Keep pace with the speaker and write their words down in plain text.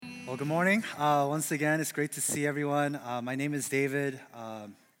Well, good morning. Once again, it's great to see everyone. My name is David.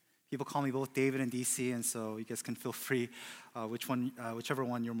 People call me both David and DC, and so you guys can feel free, whichever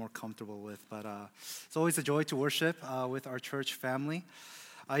one you're more comfortable with. But it's always a joy to worship with our church family.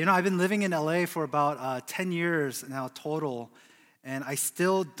 I've been living in LA for about 10 years now total, and I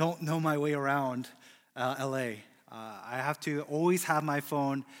still don't know my way around LA. I have to always have my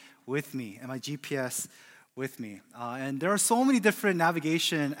phone with me and my GPS with me. And there are so many different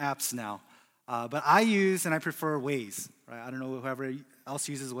navigation apps now. But I use and I prefer Waze. Right? I don't know whoever else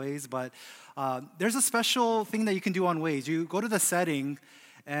uses Waze, but there's a special thing that you can do on Waze. You go to the setting,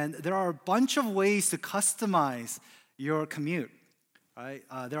 and there are a bunch of ways to customize your commute. Right?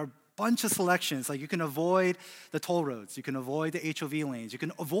 There are a bunch of selections. Like you can avoid the toll roads. You can avoid the HOV lanes. You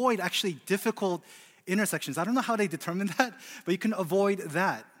can avoid actually difficult intersections. I don't know how they determine that, but you can avoid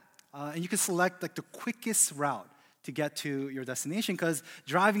that. And you can select like the quickest route to get to your destination, because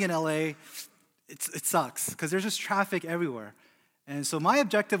driving in LA, it sucks because there's just traffic everywhere. And so my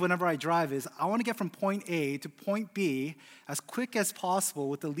objective whenever I drive is I want to get from point A to point B as quick as possible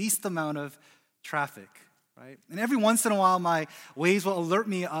with the least amount of traffic, right? And every once in a while, my Waze will alert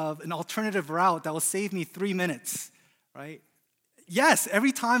me of an alternative route that will save me 3 minutes, right? Yes,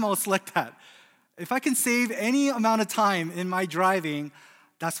 every time I'll select that. If I can save any amount of time in my driving,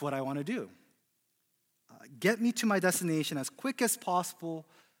 that's what I want to do. Get me to my destination as quick as possible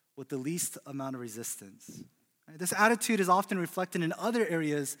with the least amount of resistance. Right? This attitude is often reflected in other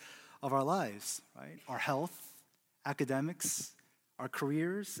areas of our lives, right? Our health, academics, our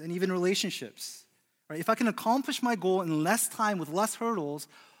careers, and even relationships. Right? If I can accomplish my goal in less time with less hurdles,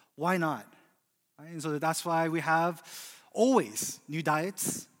 why not? Right? And so that's why we have always new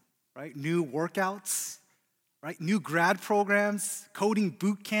diets, right? New workouts, right? New grad programs, coding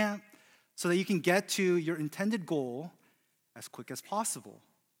boot camp, so that you can get to your intended goal as quick as possible,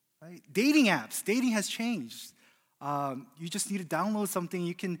 right? Dating apps, dating has changed. You just need to download something.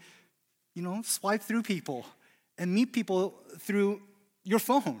 You can, swipe through people and meet people through your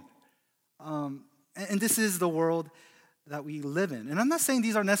phone. And this is the world that we live in. And I'm not saying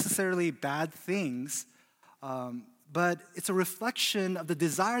these are necessarily bad things, but it's a reflection of the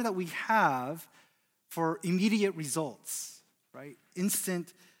desire that we have for immediate results, right?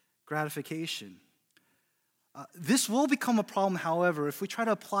 Instant gratification. This will become a problem, however, if we try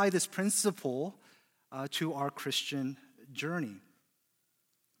to apply this principle to our Christian journey.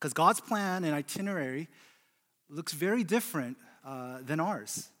 Because God's plan and itinerary looks very different than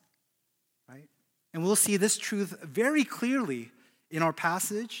ours, right? And we'll see this truth very clearly in our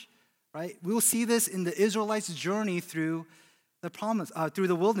passage, right? We will see this in the Israelites' journey through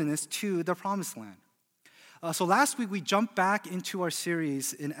the wilderness to the promised land. So last week, we jumped back into our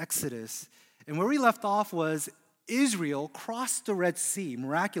series in Exodus, and where we left off was Israel crossed the Red Sea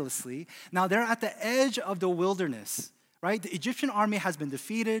miraculously. Now they're at the edge of the wilderness, right? The Egyptian army has been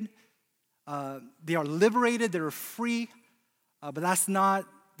defeated. They are liberated. They're free. But that's not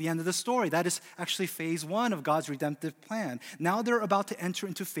the end of the story. That is actually phase 1 of God's redemptive plan. Now they're about to enter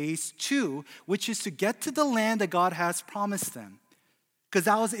into phase 2, which is to get to the land that God has promised them. Because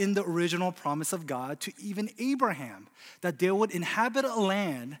that was in the original promise of God to even Abraham, that they would inhabit a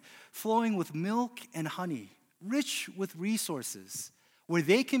land flowing with milk and honey, rich with resources, where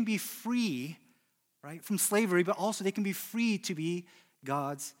they can be free, right, from slavery, but also they can be free to be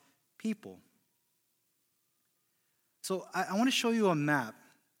God's people. So I want to show you a map.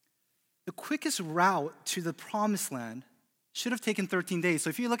 The quickest route to the promised land should have taken 13 days. So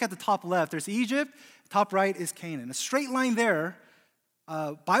if you look at the top left, there's Egypt, top right is Canaan. A straight line there,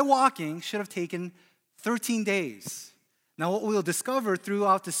 by walking, should have taken 13 days. Now, what we'll discover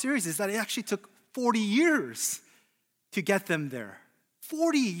throughout the series is that it actually took 40 years to get them there.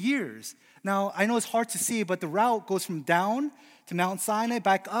 40 years. Now, I know it's hard to see, but the route goes from down to Mount Sinai,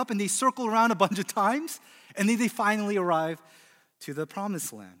 back up, and they circle around a bunch of times, and then they finally arrive to the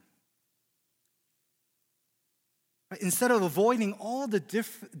promised land. Right? Instead of avoiding all the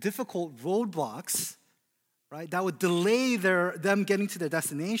difficult roadblocks, right, that would delay them getting to their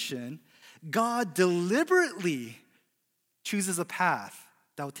destination, God deliberately chooses a path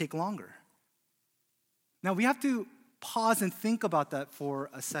that would take longer. Now, we have to pause and think about that for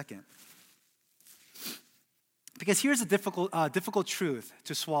a second. Because here's a difficult truth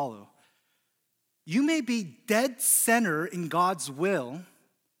to swallow. You may be dead center in God's will,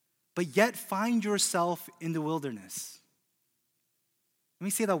 but yet find yourself in the wilderness. Let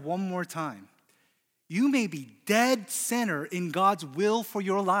me say that one more time. You may be dead center in God's will for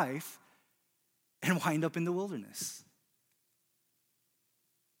your life and wind up in the wilderness.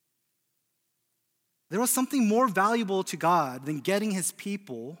 There was something more valuable to God than getting his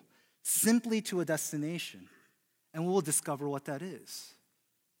people simply to a destination, and we will discover what that is.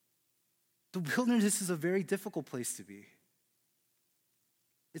 The wilderness is a very difficult place to be.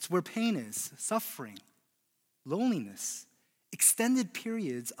 It's where pain is, suffering, loneliness, extended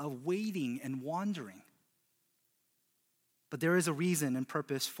periods of waiting and wandering. But there is a reason and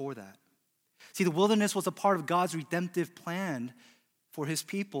purpose for that. See, the wilderness was a part of God's redemptive plan for his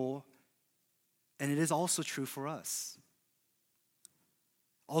people, and it is also true for us.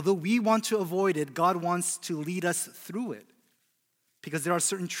 Although we want to avoid it, God wants to lead us through it, because there are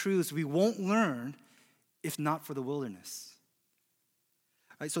certain truths we won't learn if not for the wilderness.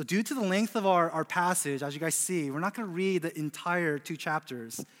 All right, so due to the length of our passage, as you guys see, we're not going to read the entire 2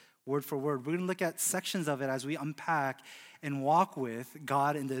 chapters word for word. We're going to look at sections of it as we unpack and walk with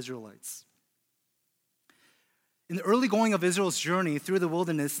God and the Israelites. In the early going of Israel's journey through the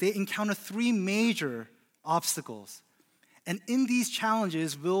wilderness, they encounter 3 major obstacles. And in these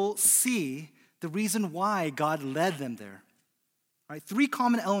challenges, we'll see the reason why God led them there. All right, 3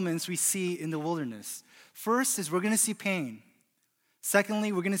 common elements we see in the wilderness. First is we're going to see pain.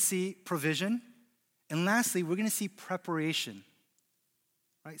 Secondly, we're going to see provision. And lastly, we're going to see preparation.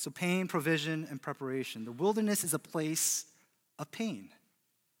 Right? So pain, provision, and preparation. The wilderness is a place of pain.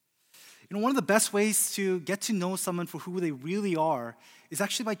 You know, one of the best ways to get to know someone for who they really are is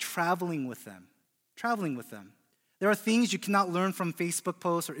actually by traveling with them. Traveling with them. There are things you cannot learn from Facebook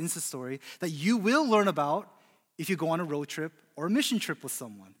posts or Insta story that you will learn about if you go on a road trip or a mission trip with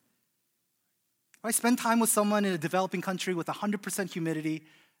someone. Right? Spend time with someone in a developing country with 100% humidity,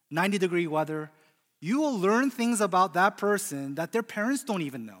 90-degree weather. You will learn things about that person that their parents don't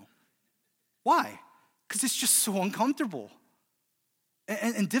even know. Why? Because it's just so uncomfortable.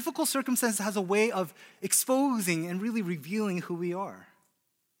 And difficult circumstances has a way of exposing and really revealing who we are.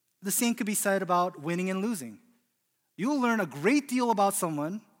 The same could be said about winning and losing. You'll learn a great deal about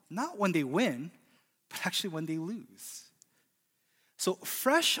someone, not when they win, but actually when they lose. So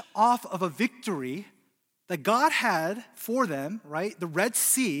fresh off of a victory that God had for them, right, the Red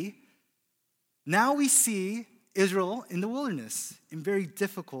Sea, now we see Israel in the wilderness, in very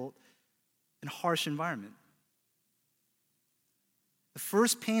difficult and harsh environment. The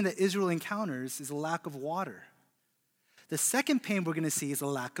first pain that Israel encounters is a lack of water. The second pain we're going to see is a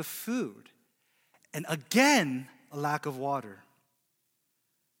lack of food. And again, a lack of water.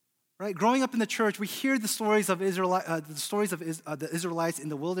 Right? Growing up in the church, we hear the stories of the Israelites in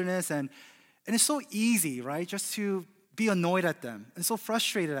the wilderness, and it's so easy, right, just to be annoyed at them and so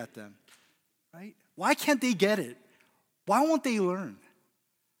frustrated at them. Right? Why can't they get it? Why won't they learn?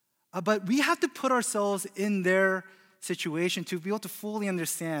 But we have to put ourselves in their situation to be able to fully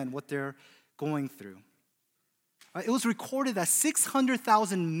understand what they're going through. It was recorded that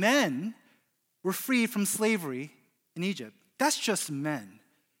 600,000 men were freed from slavery in Egypt. That's just men.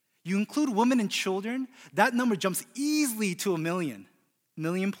 You include women and children, that number jumps easily to 1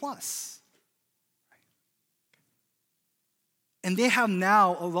 million plus. And they have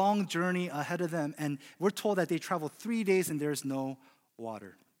now a long journey ahead of them, and we're told that they traveled 3 days and there's no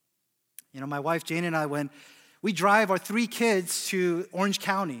water. You know, my wife Jane and I, when we drive our 3 kids to Orange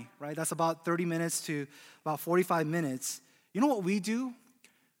County, right? That's about 30 minutes to about 45 minutes. You know what we do?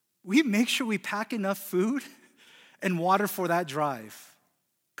 We make sure we pack enough food and water for that drive.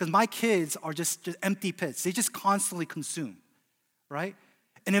 Because my kids are just empty pits. They just constantly consume, right?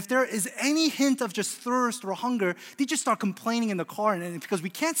 And if there is any hint of just thirst or hunger, they just start complaining in the car. And because we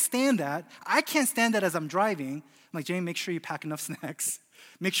can't stand that, I can't stand that as I'm driving. I'm like, Jane, make sure you pack enough snacks.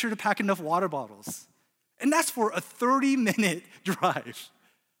 Make sure to pack enough water bottles. And that's for a 30-minute drive.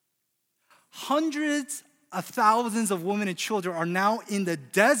 Hundreds of thousands of women and children are now in the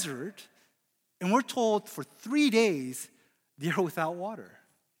desert, and we're told for 3 days they're without water.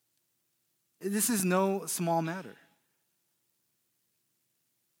 This is no small matter.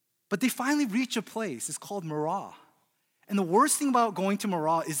 But they finally reach a place. It's called Marah. And the worst thing about going to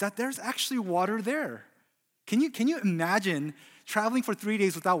Marah is that there's actually water there. Can you imagine traveling for 3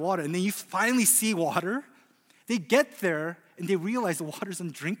 days without water, and then you finally see water? They get there, and they realize the water's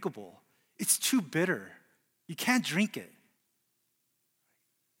undrinkable. It's too bitter. You can't drink it.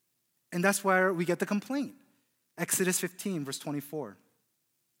 And that's where we get the complaint. Exodus 15, verse 24.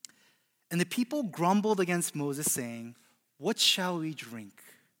 And the people grumbled against Moses, saying, "What shall we drink?"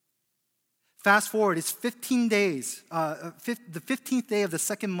 Fast forward, it's 15 days, the 15th day of the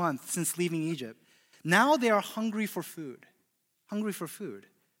second month since leaving Egypt. Now they are hungry for food.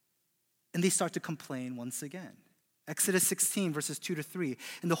 And they start to complain once again. Exodus 16, verses 2-3.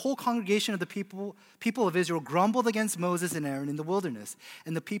 And the whole congregation of the people of Israel grumbled against Moses and Aaron in the wilderness.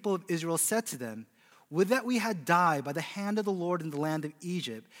 And the people of Israel said to them, would that we had died by the hand of the Lord in the land of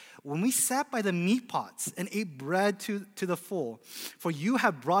Egypt, when we sat by the meat pots and ate bread to the full. For you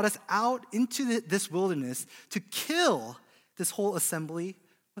have brought us out into this wilderness to kill this whole assembly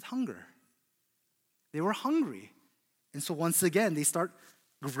with hunger." They were hungry. And so once again, they start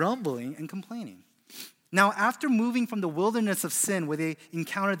grumbling and complaining. Now, after moving from the wilderness of sin, where they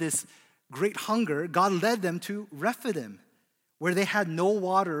encountered this great hunger, God led them to Rephidim, where they had no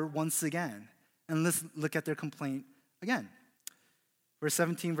water once again. And let's look at their complaint again. Chapter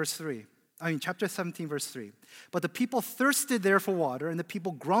 17, verse 3. "But the people thirsted there for water, and the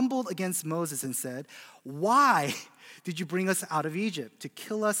people grumbled against Moses and said, 'Why did you bring us out of Egypt to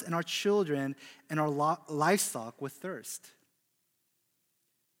kill us and our children and our livestock with thirst?'"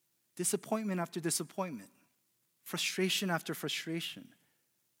 Disappointment after disappointment, frustration after frustration.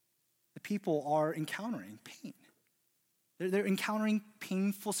 The people are encountering pain. They're encountering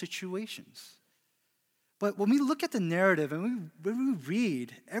painful situations. But when we look at the narrative and when we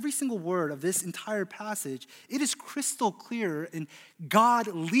read every single word of this entire passage, it is crystal clear in God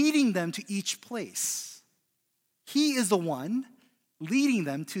leading them to each place. He is the one leading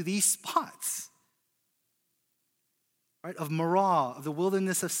them to these spots, right? Of Marah, of the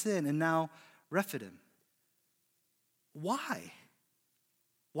wilderness of sin, and now Rephidim. Why?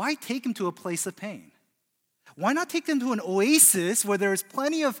 Why take them to a place of pain? Why not take them to an oasis where there is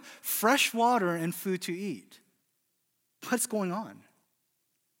plenty of fresh water and food to eat? What's going on?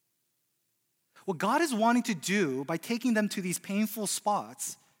 What God is wanting to do by taking them to these painful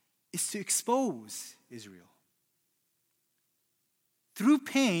spots is to expose Israel. Through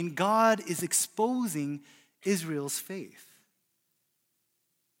pain, God is exposing Israel's faith.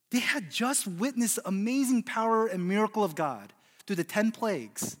 They had just witnessed the amazing power and miracle of God through the 10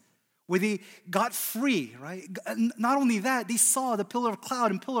 plagues, where they got free, right? Not only that, they saw the pillar of cloud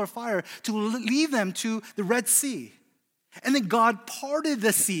and pillar of fire to lead them to the Red Sea. And then God parted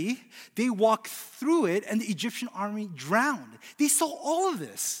the sea, they walked through it, and the Egyptian army drowned. They saw all of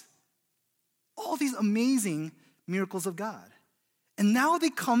this, all these amazing miracles of God. And now they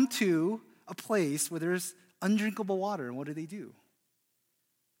come to a place where there's undrinkable water, and what do?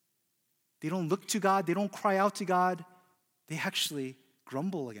 They don't look to God, they don't cry out to God, they actually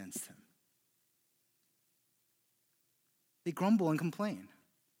grumble against him. They grumble and complain,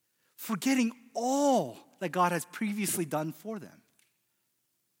 forgetting all that God has previously done for them.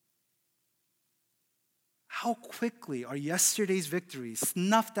 How quickly are yesterday's victories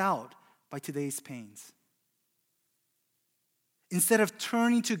snuffed out by today's pains? Instead of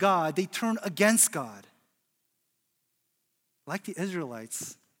turning to God, they turn against God. Like the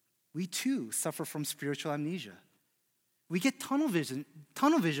Israelites, we too suffer from spiritual amnesia. We get tunnel vision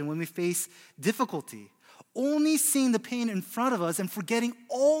when we face difficulty, only seeing the pain in front of us and forgetting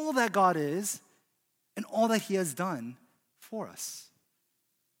all that God is and all that he has done for us.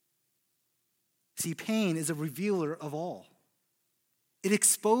 See, pain is a revealer of all. It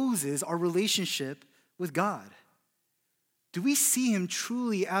exposes our relationship with God. Do we see him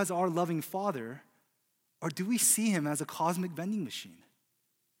truly as our loving Father, or do we see him as a cosmic vending machine?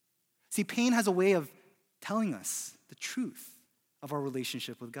 See, pain has a way of telling us the truth of our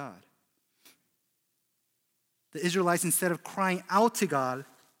relationship with God. The Israelites, instead of crying out to God,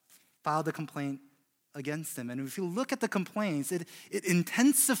 filed a complaint against him. And if you look at the complaints, it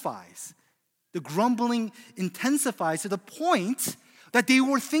intensifies. The grumbling intensifies to the point that they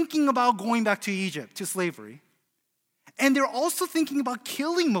were thinking about going back to Egypt, to slavery. And they're also thinking about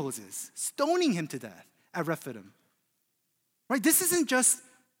killing Moses, stoning him to death at Rephidim. Right? This isn't just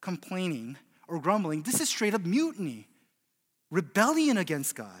complaining or grumbling. This is straight up mutiny, rebellion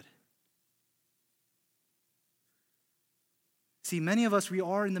against God. See, many of us, we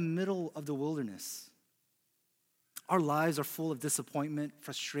are in the middle of the wilderness. Our lives are full of disappointment,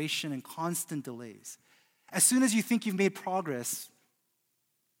 frustration, and constant delays. As soon as you think you've made progress,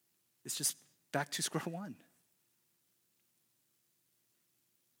 it's just back to square one.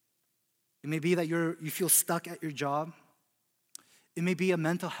 It may be that you feel stuck at your job. It may be a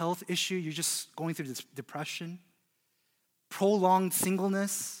mental health issue. You're just going through this depression, prolonged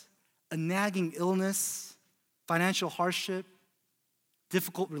singleness, a nagging illness, financial hardship,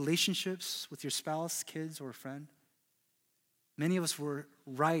 difficult relationships with your spouse, kids, or a friend. Many of us were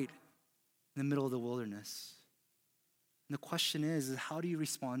right in the middle of the wilderness. And the question is how do you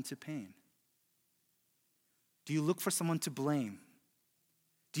respond to pain? Do you look for someone to blame?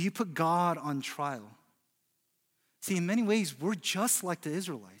 Do you put God on trial? See, in many ways, we're just like the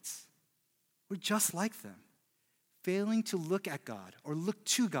Israelites. We're just like them, failing to look at God or look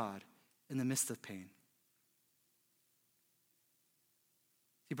to God in the midst of pain.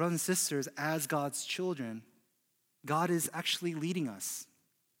 See, brothers and sisters, as God's children, God is actually leading us.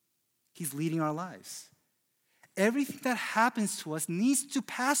 He's leading our lives. Everything that happens to us needs to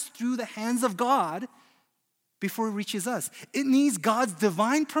pass through the hands of God before it reaches us. It needs God's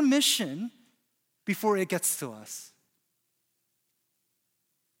divine permission before it gets to us.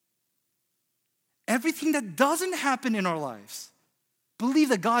 Everything that doesn't happen in our lives, believe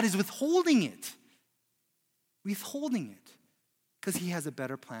that God is withholding it. Withholding it because He has a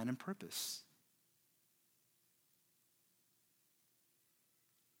better plan and purpose.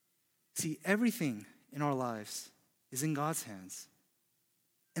 See, everything in our lives is in God's hands.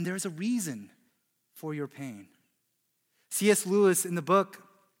 And there is a reason for your pain. C.S. Lewis, in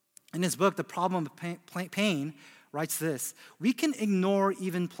his book, The Problem of Pain, writes this: "We can ignore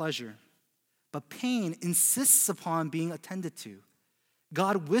even pleasure, but pain insists upon being attended to.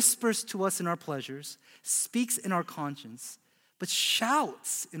 God whispers to us in our pleasures, speaks in our conscience, but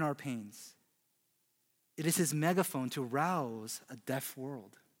shouts in our pains. It is His megaphone to rouse a deaf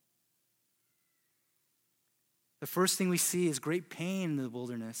world." The first thing we see is great pain in the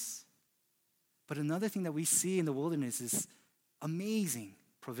wilderness. But another thing that we see in the wilderness is amazing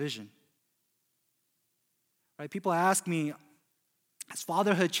provision. Right? People ask me, has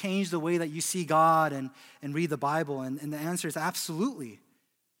fatherhood changed the way that you see God and read the Bible? And the answer is absolutely.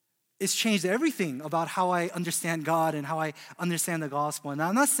 It's changed everything about how I understand God and how I understand the gospel. And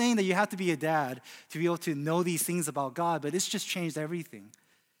I'm not saying that you have to be a dad to be able to know these things about God, but it's just changed everything,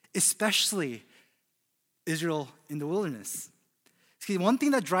 especially Israel in the wilderness. See, one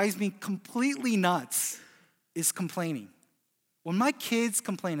thing that drives me completely nuts is complaining. When my kids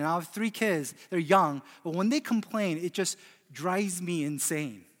complain, and I have 3 kids, they're young, but when they complain, it just drives me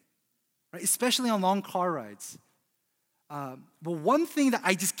insane, right? Especially on long car rides. But one thing that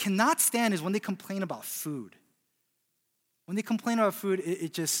I just cannot stand is when they complain about food. When they complain about food,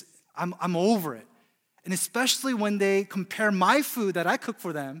 I'm over it. And especially when they compare my food that I cook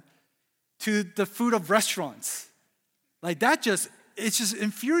for them to the food of restaurants. Like it's just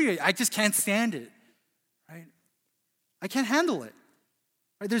infuriating. I just can't stand it, right? I can't handle it,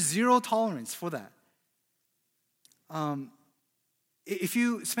 right? There's zero tolerance for that. If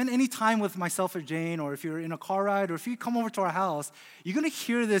you spend any time with myself or Jane, or if you're in a car ride, or if you come over to our house, you're gonna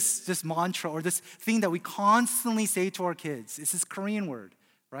hear this mantra or this thing that we constantly say to our kids. It's this Korean word,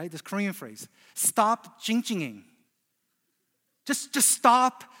 right? This Korean phrase. Stop jing-jinging. Just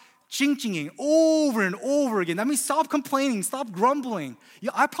stop jing-jinging over and over again. That means stop complaining, stop grumbling.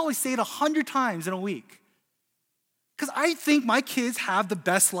 I probably say it 100 times in a week. Because I think my kids have the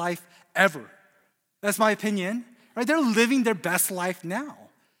best life ever. That's my opinion. Right? They're living their best life now.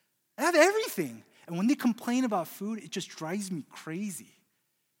 They have everything. And when they complain about food, it just drives me crazy.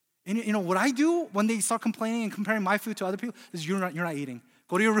 And you know what I do when they start complaining and comparing my food to other people is you're not eating.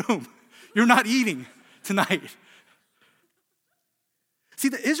 Go to your room. You're not eating tonight. See,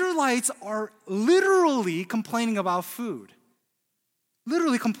 the Israelites are literally complaining about food.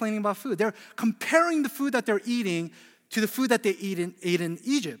 Literally complaining about food. They're comparing the food that they're eating to the food that they ate in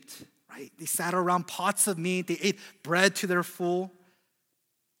Egypt. Right? They sat around pots of meat. They ate bread to their full.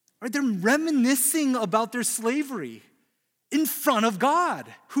 Right? They're reminiscing about their slavery in front of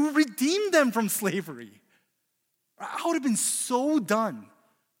God, who redeemed them from slavery. I would have been so done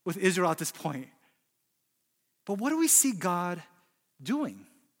with Israel at this point. But what do we see God doing?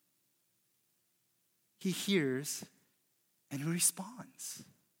 He hears and He responds.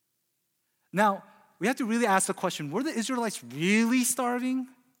 Now, we have to really ask the question, were the Israelites really starving?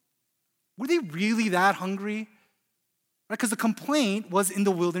 Were they really that hungry? Right? Because the complaint was in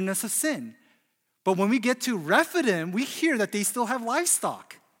the wilderness of sin. But when we get to Rephidim, we hear that they still have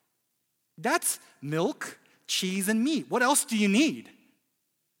livestock. That's milk, cheese, and meat. What else do you need?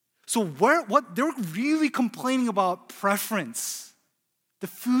 So what they're really complaining about preference, the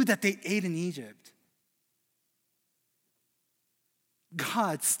food that they ate in Egypt.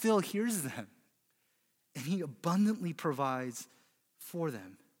 God still hears them, and He abundantly provides for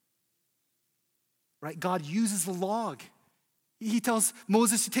them. Right? God uses the log. He tells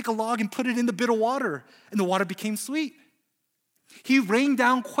Moses to take a log and put it in the bitter water, and the water became sweet. He rained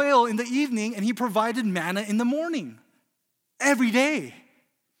down quail in the evening, and He provided manna in the morning, every day.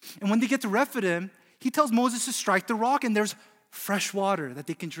 And when they get to Rephidim, He tells Moses to strike the rock, and there's fresh water that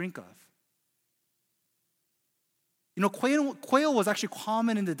they can drink of. You know, quail was actually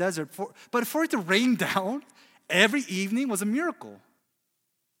common in the desert, but for it to rain down every evening was a miracle.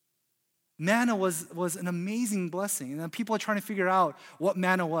 Manna was an amazing blessing. And then people are trying to figure out what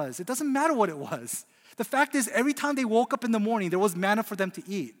manna was. It doesn't matter what it was. The fact is, every time they woke up in the morning, there was manna for them to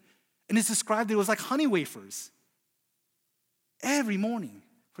eat. And it's described, it was like honey wafers. Every morning.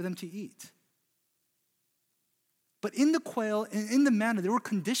 for them to eat. But in the quail and in the manna, there were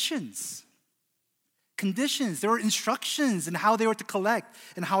conditions. There were instructions in how they were to collect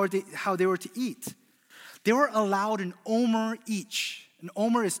and how they were to eat. They were allowed an omer each. An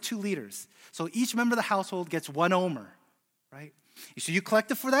omer is 2 liters. So each member of the household gets 1 omer, right? So you collect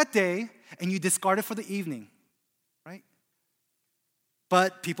it for that day and you discard it for the evening, right?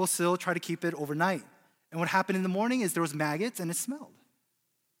 But people still try to keep it overnight. And what happened in the morning is there was maggots and it smelled.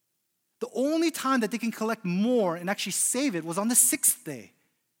 The only time that they can collect more and actually save it was on the 6th day.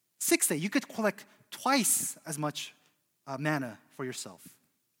 6th day, you could collect twice as much manna for yourself.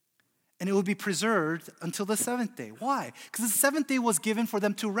 And it would be preserved until the 7th day. Why? Because the 7th day was given for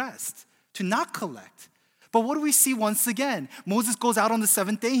them to rest, to not collect. But what do we see once again? Moses goes out on the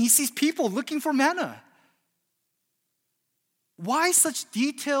 7th day and he sees people looking for manna. Why such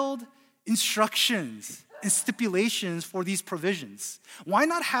detailed instructions and stipulations for these provisions? Why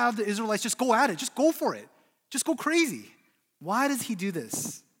not have the Israelites just go at it, just go for it, just go crazy? Why does he do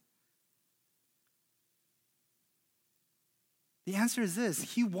this? The answer is this: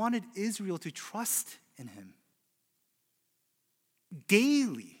 he wanted Israel to trust in him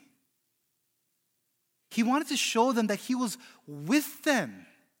daily. He wanted to show them that he was with them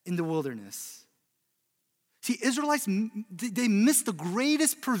in the wilderness. See, Israelites, they missed the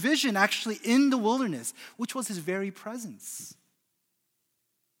greatest provision actually in the wilderness, which was his very presence.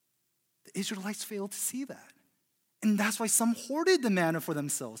 The Israelites failed to see that. And that's why some hoarded the manna for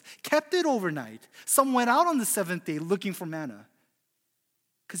themselves, kept it overnight. Some went out on the 7th day looking for manna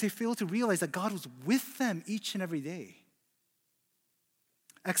because they failed to realize that God was with them each and every day.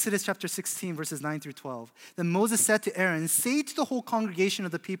 Exodus chapter 16, verses 9 through 12. Then Moses said to Aaron, "Say to the whole congregation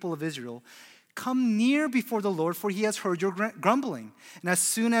of the people of Israel, 'Come near before the Lord, for he has heard your grumbling.' And as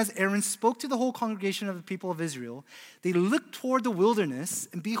soon as Aaron spoke to the whole congregation of the people of Israel, they looked toward the wilderness,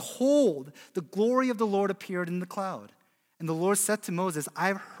 and behold, the glory of the Lord appeared in the cloud. And the Lord said to Moses, 'I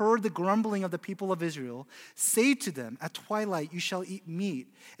have heard the grumbling of the people of Israel. Say to them, at twilight you shall eat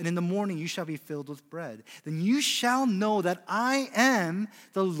meat, and in the morning you shall be filled with bread. Then you shall know that I am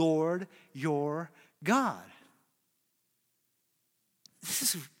the Lord your God.'"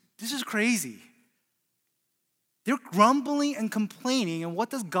 This is crazy. They're grumbling and complaining, and what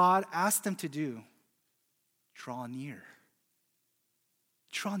does God ask them to do? Draw near.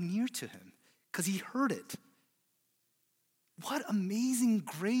 Draw near to him, because he heard it. What amazing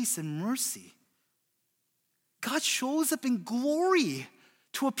grace and mercy. God shows up in glory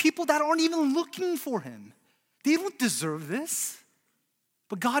to a people that aren't even looking for him. They don't deserve this.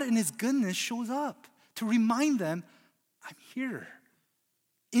 But God in his goodness shows up to remind them, I'm here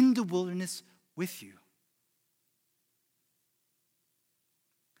in the wilderness with you.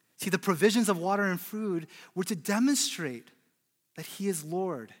 See, the provisions of water and food were to demonstrate that he is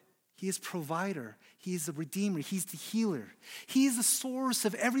Lord. He is provider. He is the redeemer. He's the healer. He is the source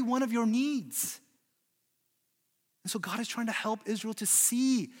of every one of your needs. And so God is trying to help Israel to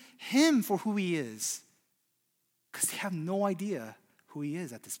see him for who he is, because they have no idea who he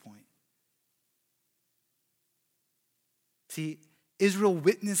is at this point. See, Israel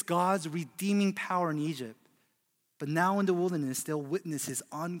witnessed God's redeeming power in Egypt, but now in the wilderness, they'll witness his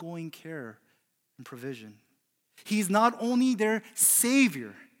ongoing care and provision. He's not only their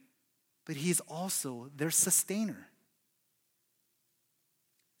savior, but he is also their sustainer.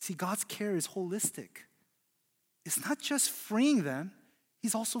 See, God's care is holistic. It's not just freeing them,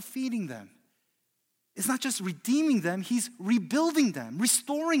 he's also feeding them. It's not just redeeming them, he's rebuilding them,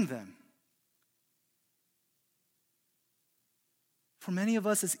 restoring them. For many of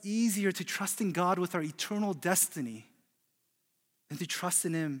us, it's easier to trust in God with our eternal destiny than to trust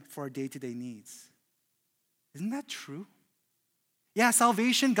in him for our day-to-day needs. Isn't that true? Yeah,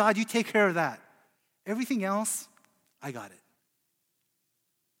 salvation, God, you take care of that. Everything else, I got it.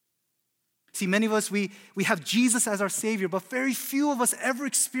 See, many of us, we have Jesus as our Savior, but very few of us ever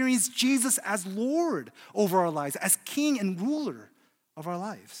experience Jesus as Lord over our lives, as King and ruler of our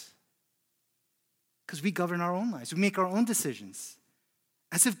lives. Because we govern our own lives. We make our own decisions,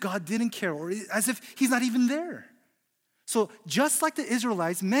 as if God didn't care, or as if he's not even there. So just like the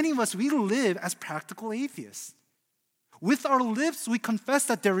Israelites, many of us, we live as practical atheists. With our lips, we confess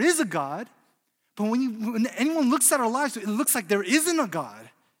that there is a God, but when anyone looks at our lives, it looks like there isn't a God,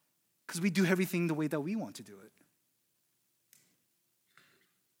 because we do everything the way that we want to do it.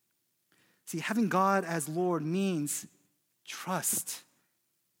 See, having God as Lord means trust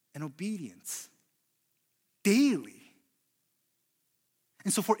and obedience daily.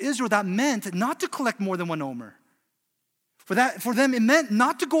 And so for Israel, that meant not to collect more than 1 omer. For them, it meant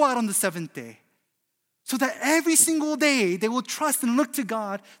not to go out on the 7th day, so that every single day they will trust and look to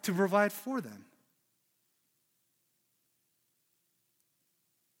God to provide for them.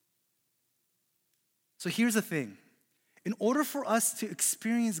 So here's the thing. In order for us to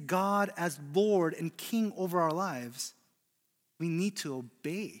experience God as Lord and King over our lives, we need to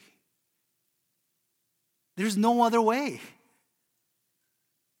obey. There's no other way.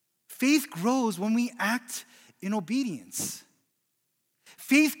 Faith grows when we act in obedience.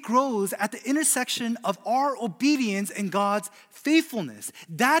 Faith grows at the intersection of our obedience and God's faithfulness.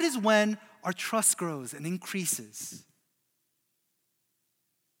 That is when our trust grows and increases.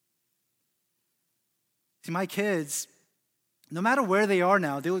 See, my kids, no matter where they are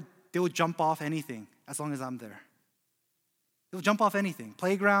now, they would jump off anything as long as I'm there. They'll jump off anything.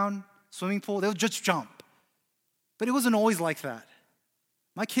 Playground, swimming pool, they'll just jump. But it wasn't always like that.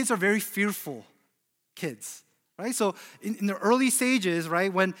 My kids are very fearful kids, right? So in the early stages,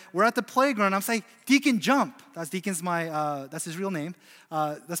 right, when we're at the playground, I'm saying, Deacon, jump. That's that's his real name.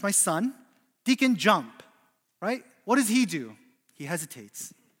 That's my son. Deacon, jump, right? What does he do? He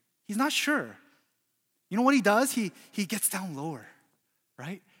hesitates. He's not sure. You know what he does? He gets down lower,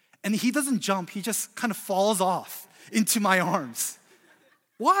 right? And he doesn't jump. He just kind of falls off into my arms.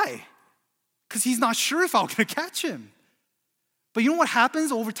 Why? Because he's not sure if I'm going to catch him. But you know what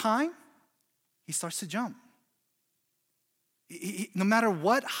happens over time? He starts to jump. No matter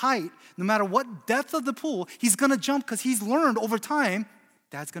what height, no matter what depth of the pool, he's going to jump because he's learned over time,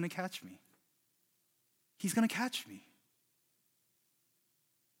 Dad's going to catch me. He's going to catch me.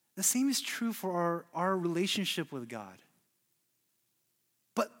 The same is true for our relationship with God.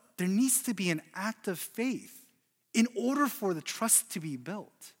 But there needs to be an act of faith in order for the trust to be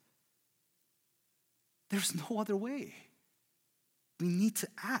built. There's no other way. We need to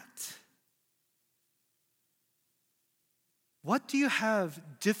act. What do you have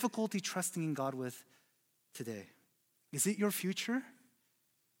difficulty trusting in God with today? Is it your future?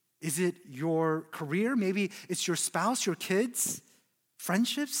 Is it your career? Maybe it's your spouse, your kids,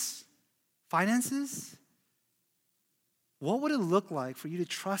 friendships, finances? What would it look like for you to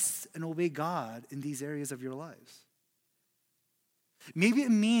trust and obey God in these areas of your lives? Maybe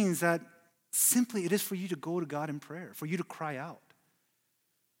it means that simply it is for you to go to God in prayer, for you to cry out.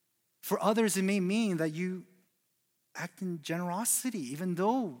 For others, it may mean that you act in generosity, even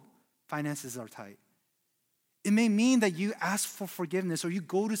though finances are tight. It may mean that you ask for forgiveness, or you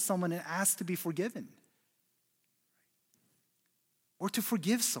go to someone and ask to be forgiven, or to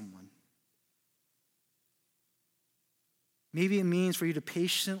forgive someone. Maybe it means for you to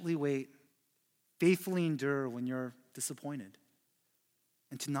patiently wait, faithfully endure when you're disappointed,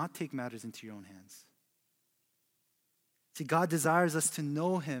 and to not take matters into your own hands. See, God desires us to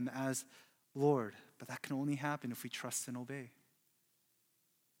know him as Lord, but that can only happen if we trust and obey.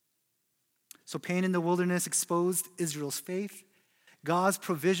 So pain in the wilderness exposed Israel's faith. God's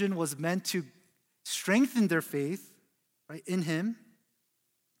provision was meant to strengthen their faith, right, in him.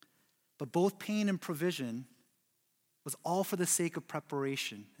 But both pain and provision was all for the sake of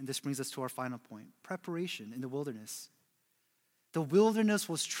preparation. And this brings us to our final point, preparation in the wilderness. The wilderness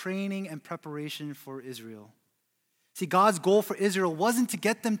was training and preparation for Israel. See, God's goal for Israel wasn't to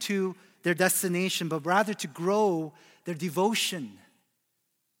get them to their destination, but rather to grow their devotion.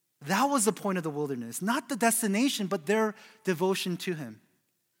 That was the point of the wilderness, not the destination, but their devotion to him.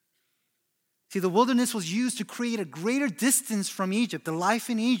 See, the wilderness was used to create a greater distance from Egypt, the life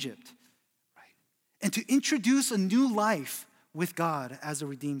in Egypt, right? And to introduce a new life with God as a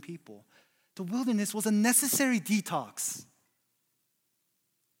redeemed people. The wilderness was a necessary detox.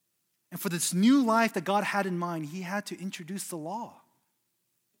 And for this new life that God had in mind, he had to introduce the law.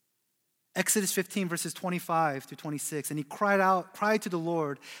 Exodus 15, verses 25 to 26. And he cried to the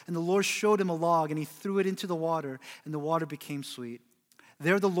Lord, and the Lord showed him a log, and he threw it into the water, and the water became sweet.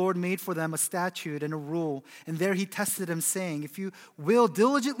 There the Lord made for them a statute and a rule, and there he tested them, saying, if you will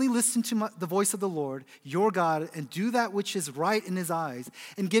diligently listen to the voice of the Lord, your God, and do that which is right in his eyes,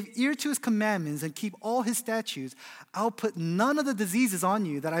 and give ear to his commandments, and keep all his statutes, I'll put none of the diseases on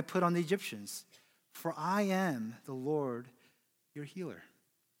you that I put on the Egyptians, for I am the Lord, your healer.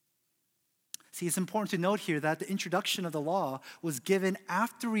 See, it's important to note here that the introduction of the law was given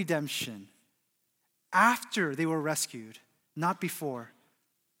after redemption, after they were rescued, not before.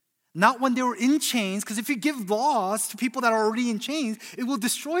 Not when they were in chains, because if you give laws to people that are already in chains, it will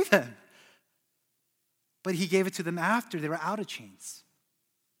destroy them. But he gave it to them after they were out of chains.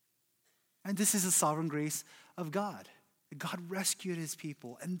 And this is the sovereign grace of God. God rescued his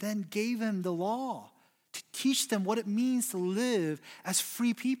people and then gave them the law to teach them what it means to live as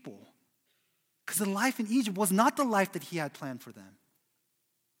free people. Because the life in Egypt was not the life that he had planned for them.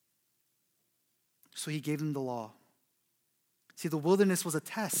 So he gave them the law. See, the wilderness was a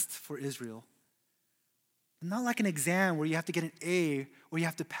test for Israel. Not like an exam where you have to get an A or you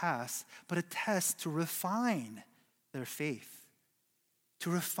have to pass, but a test to refine their faith, to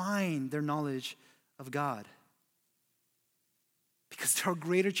refine their knowledge of God. Because there are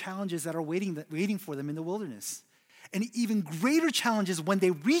greater challenges that are waiting for them in the wilderness. And even greater challenges when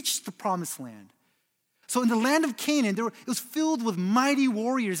they reach the promised land. So in the land of Canaan, it was filled with mighty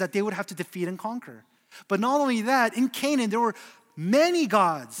warriors that they would have to defeat and conquer. But not only that, in Canaan, there were many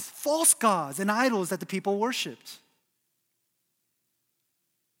gods, false gods, and idols that the people worshipped.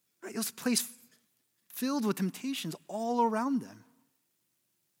 Right? It was a place filled with temptations all around them.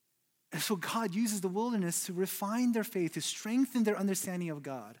 And so God uses the wilderness to refine their faith, to strengthen their understanding of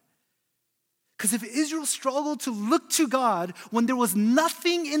God. Because if Israel struggled to look to God when there was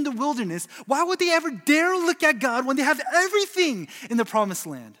nothing in the wilderness, why would they ever dare look at God when they have everything in the promised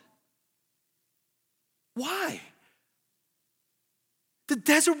land? Why? The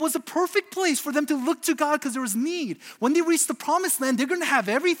desert was a perfect place for them to look to God because there was need. When they reach the promised land, they're going to have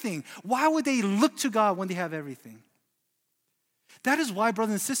everything. Why would they look to God when they have everything? That is why,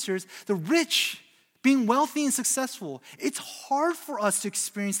 brothers and sisters, the rich, being wealthy and successful, it's hard for us to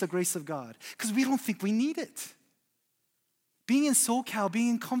experience the grace of God because we don't think we need it. Being in SoCal,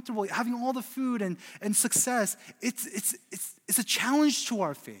 being comfortable, having all the food and success, it's a challenge to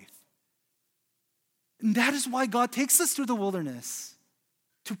our faith. And that is why God takes us through the wilderness,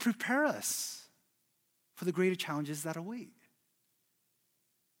 to prepare us for the greater challenges that await.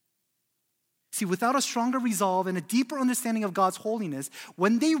 See, without a stronger resolve and a deeper understanding of God's holiness,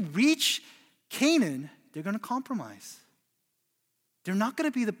 when they reach Canaan, they're going to compromise. They're not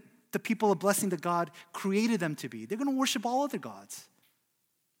going to be the people of blessing that God created them to be. They're going to worship all other gods.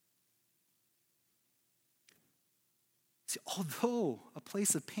 See, although a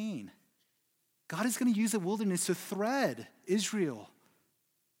place of pain, God is going to use the wilderness to thread Israel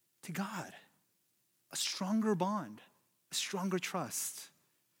to God. A stronger bond, a stronger trust.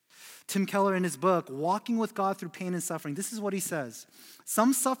 Tim Keller, in his book, Walking with God Through Pain and Suffering, this is what he says.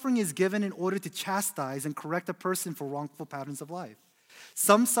 Some suffering is given in order to chastise and correct a person for wrongful patterns of life.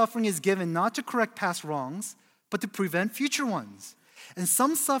 Some suffering is given not to correct past wrongs, but to prevent future ones. And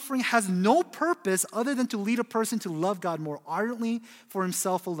some suffering has no purpose other than to lead a person to love God more ardently for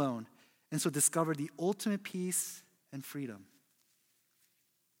himself alone, and so discover the ultimate peace and freedom.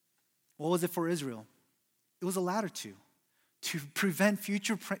 What was it for Israel? It was a latter two, to prevent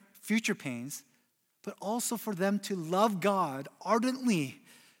future pains, but also for them to love God ardently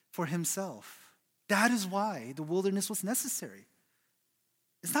for himself. That is why the wilderness was necessary.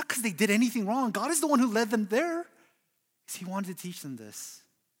 It's not because they did anything wrong. God is the one who led them there. He wanted to teach them this,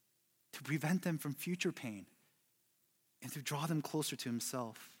 to prevent them from future pain and to draw them closer to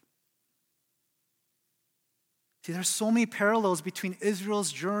himself. See, there's so many parallels between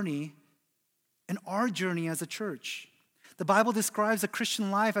Israel's journey and our journey as a church. The Bible describes the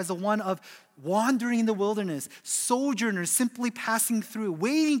Christian life as the one of wandering in the wilderness, sojourners simply passing through,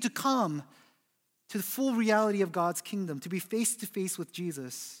 waiting to come to the full reality of God's kingdom, to be face to face with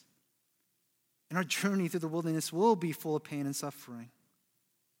Jesus. And our journey through the wilderness will be full of pain and suffering.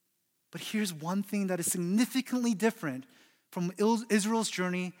 But here's one thing that is significantly different from Israel's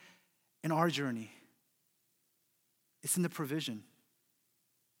journey and our journey. It's in the provision.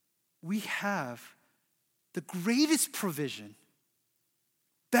 We have the greatest provision,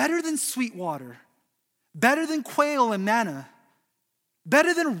 better than sweet water, better than quail and manna,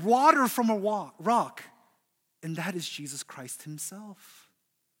 better than water from a rock, and that is Jesus Christ himself.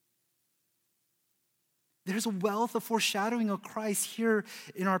 There's a wealth of foreshadowing of Christ here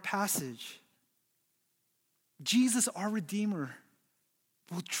in our passage. Jesus, our Redeemer,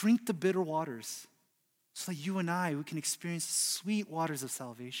 will drink the bitter waters so that you and I, we can experience the sweet waters of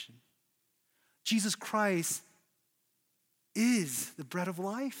salvation. Jesus Christ is the bread of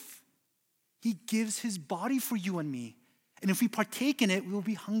life. He gives his body for you and me. And if we partake in it, we will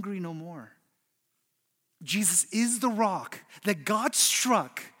be hungry no more. Jesus is the rock that God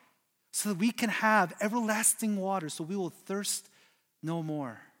struck so that we can have everlasting water, so we will thirst no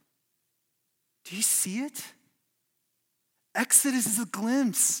more. Do you see it? Exodus is a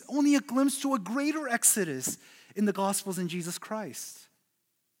glimpse, only a glimpse to a greater Exodus in the Gospels in Jesus Christ.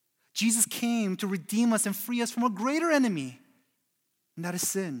 Jesus came to redeem us and free us from a greater enemy, and that is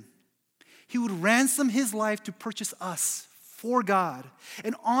sin. He would ransom his life to purchase us for God.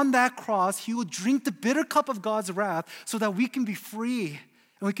 And on that cross, he will drink the bitter cup of God's wrath so that we can be free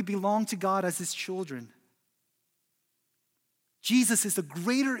and we can belong to God as his children. Jesus is the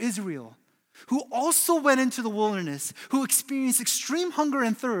greater Israel who also went into the wilderness, who experienced extreme hunger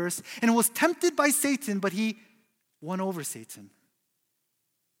and thirst, and was tempted by Satan, but he won over Satan.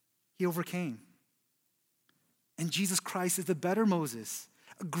 He overcame. And Jesus Christ is the better Moses,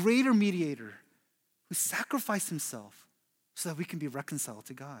 a greater mediator, who sacrificed himself so that we can be reconciled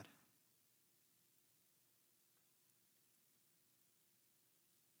to God.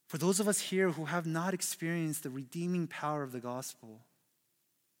 For those of us here who have not experienced the redeeming power of the gospel,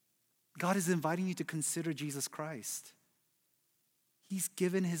 God is inviting you to consider Jesus Christ. He's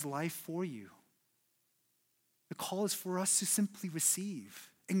given his life for you. The call is for us to simply receive.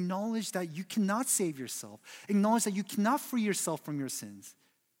 Acknowledge that you cannot save yourself. Acknowledge that you cannot free yourself from your sins.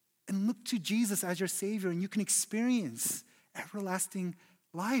 And look to Jesus as your Savior, and you can experience everlasting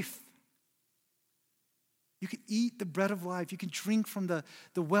life. You can eat the bread of life. You can drink from the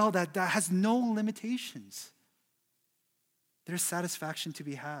well that has no limitations. There's satisfaction to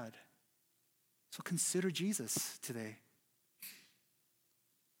be had. So consider Jesus today.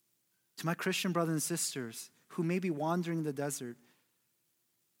 To my Christian brothers and sisters who may be wandering in the desert,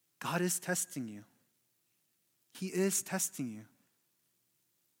 God is testing you. He is testing you.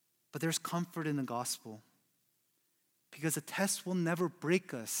 But there's comfort in the gospel, because a test will never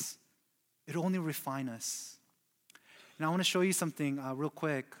break us. It'll only refine us. And I want to show you something real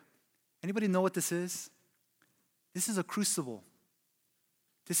quick. Anybody know what this is? This is a crucible.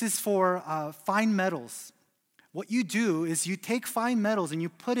 This is for fine metals. What you do is you take fine metals and you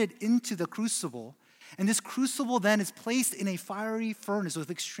put it into the crucible, and this crucible then is placed in a fiery furnace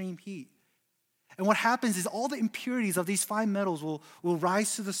with extreme heat. And what happens is all the impurities of these fine metals will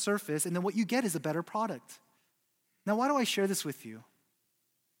rise to the surface, and then what you get is a better product. Now, why do I share this with you?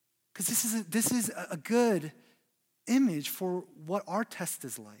 Because this is a good image for what our test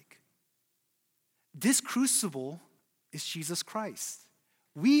is like. This crucible is Jesus Christ.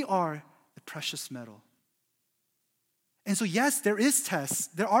 We are the precious metal. And so, yes, there is tests.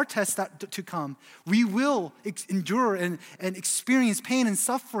 There are tests to come. We will endure and experience pain and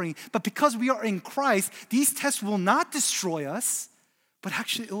suffering. But because we are in Christ, these tests will not destroy us, but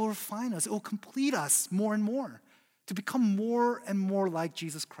actually it will refine us. It will complete us more and more to become more and more like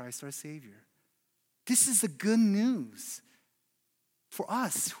Jesus Christ, our Savior. This is the good news for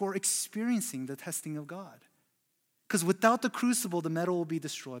us who are experiencing the testing of God. Because without the crucible, the metal will be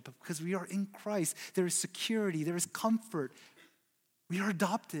destroyed. But because we are in Christ, there is security, there is comfort. We are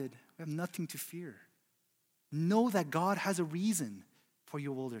adopted. We have nothing to fear. Know that God has a reason for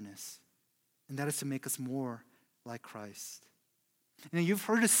your wilderness, and that is to make us more like Christ. And you've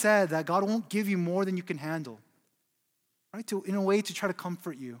heard it said that God won't give you more than you can handle, right? In a way to try to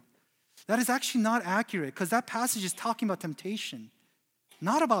comfort you. That is actually not accurate, because that passage is talking about temptation,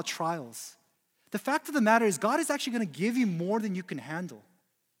 not about trials. The fact of the matter is God is actually going to give you more than you can handle.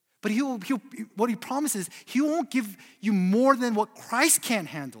 But what he promises, he won't give you more than what Christ can't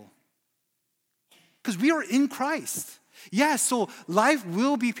handle. Because we are in Christ. Yes, so life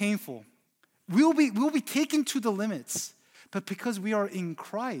will be painful. We'll be taken to the limits. But because we are in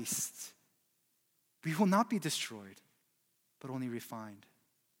Christ, we will not be destroyed, but only refined.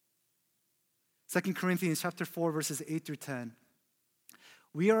 2 Corinthians chapter 4, verses 8 through 10.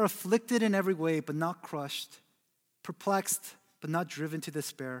 We are afflicted in every way, but not crushed, perplexed, but not driven to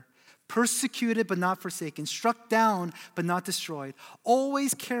despair, persecuted, but not forsaken, struck down, but not destroyed,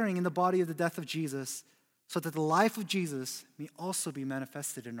 always carrying in the body of the death of Jesus, so that the life of Jesus may also be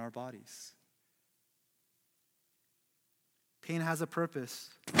manifested in our bodies. Pain has a purpose,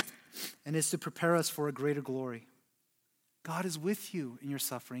 and is to prepare us for a greater glory. God is with you in your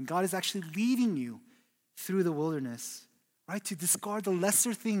suffering. God is actually leading you through the wilderness, right? To discard the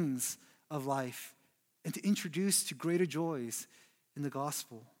lesser things of life and to introduce to greater joys in the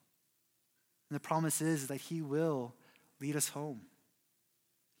gospel. And the promise is that he will lead us home.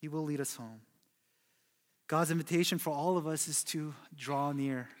 He will lead us home. God's invitation for all of us is to draw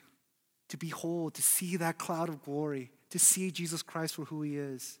near, to behold, to see that cloud of glory, to see Jesus Christ for who he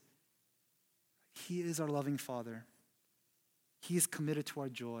is. He is our loving Father. He is committed to our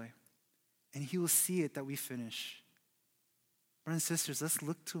joy, and he will see it that we finish. Brothers and sisters, let's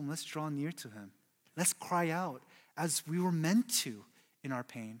look to him. Let's draw near to him. Let's cry out as we were meant to in our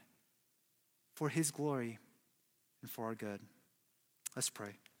pain for his glory and for our good. Let's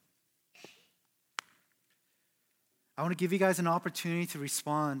pray. I want to give you guys an opportunity to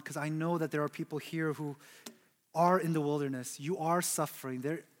respond, because I know that there are people here who are in the wilderness. You are suffering.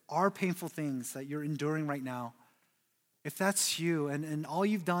 There are painful things that you're enduring right now. If that's you, and all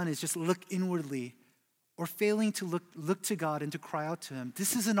you've done is just look inwardly or failing to look to God and to cry out to him,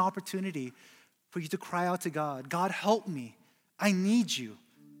 this is an opportunity for you to cry out to God. God, help me. I need you.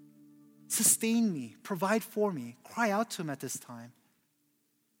 sustain me, provide for me. Cry out to him at this time.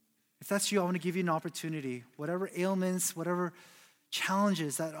 If that's you, I want to give you an opportunity, whatever ailments, whatever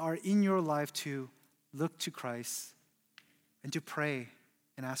challenges that are in your life, to look to Christ and to pray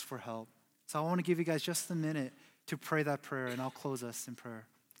and ask for help. So I want to give you guys just a minute to pray that prayer, and I'll close us in prayer.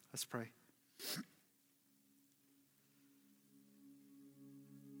 Let's pray.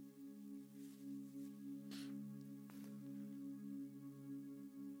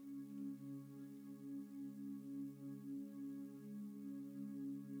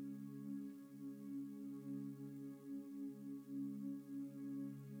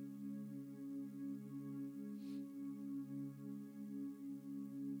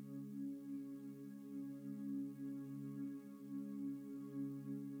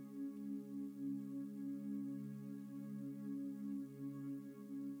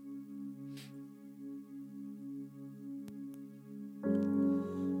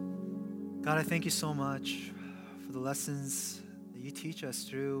 God, I thank you so much for the lessons that you teach us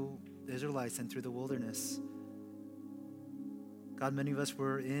through the Israelites and through the wilderness. God, many of us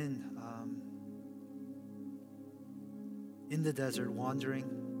were in the desert wandering.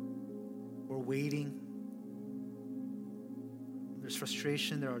 We're waiting. There's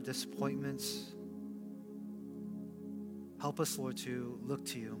frustration. There are disappointments. Help us, Lord, to look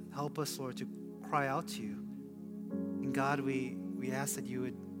to you. Help us, Lord, to cry out to you. And God, we ask that you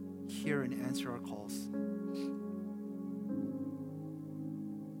would hear and answer our calls.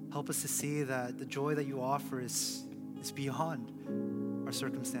 Help us to see that the joy that you offer is beyond our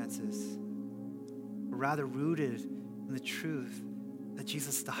circumstances, but rather rooted in the truth that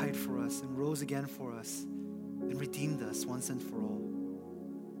Jesus died for us and rose again for us and redeemed us once and for all.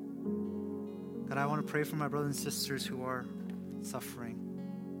 God, I want to pray for my brothers and sisters who are suffering.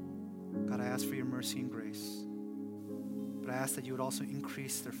 God, I ask for your mercy and grace. But I ask that you would also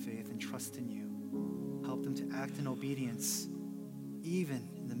increase their faith and trust in you. Help them to act in obedience, even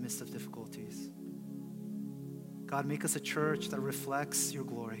in the midst of difficulties. God, make us a church that reflects your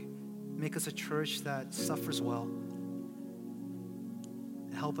glory. Make us a church that suffers well.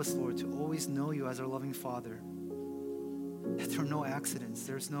 And help us, Lord, to always know you as our loving Father. That there are no accidents.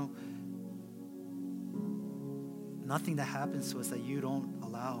 There's nothing that happens to us that you don't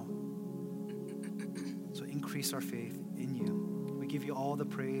allow. So increase our faith in you. We give you all the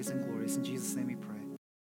praise and glories. In Jesus' name we pray.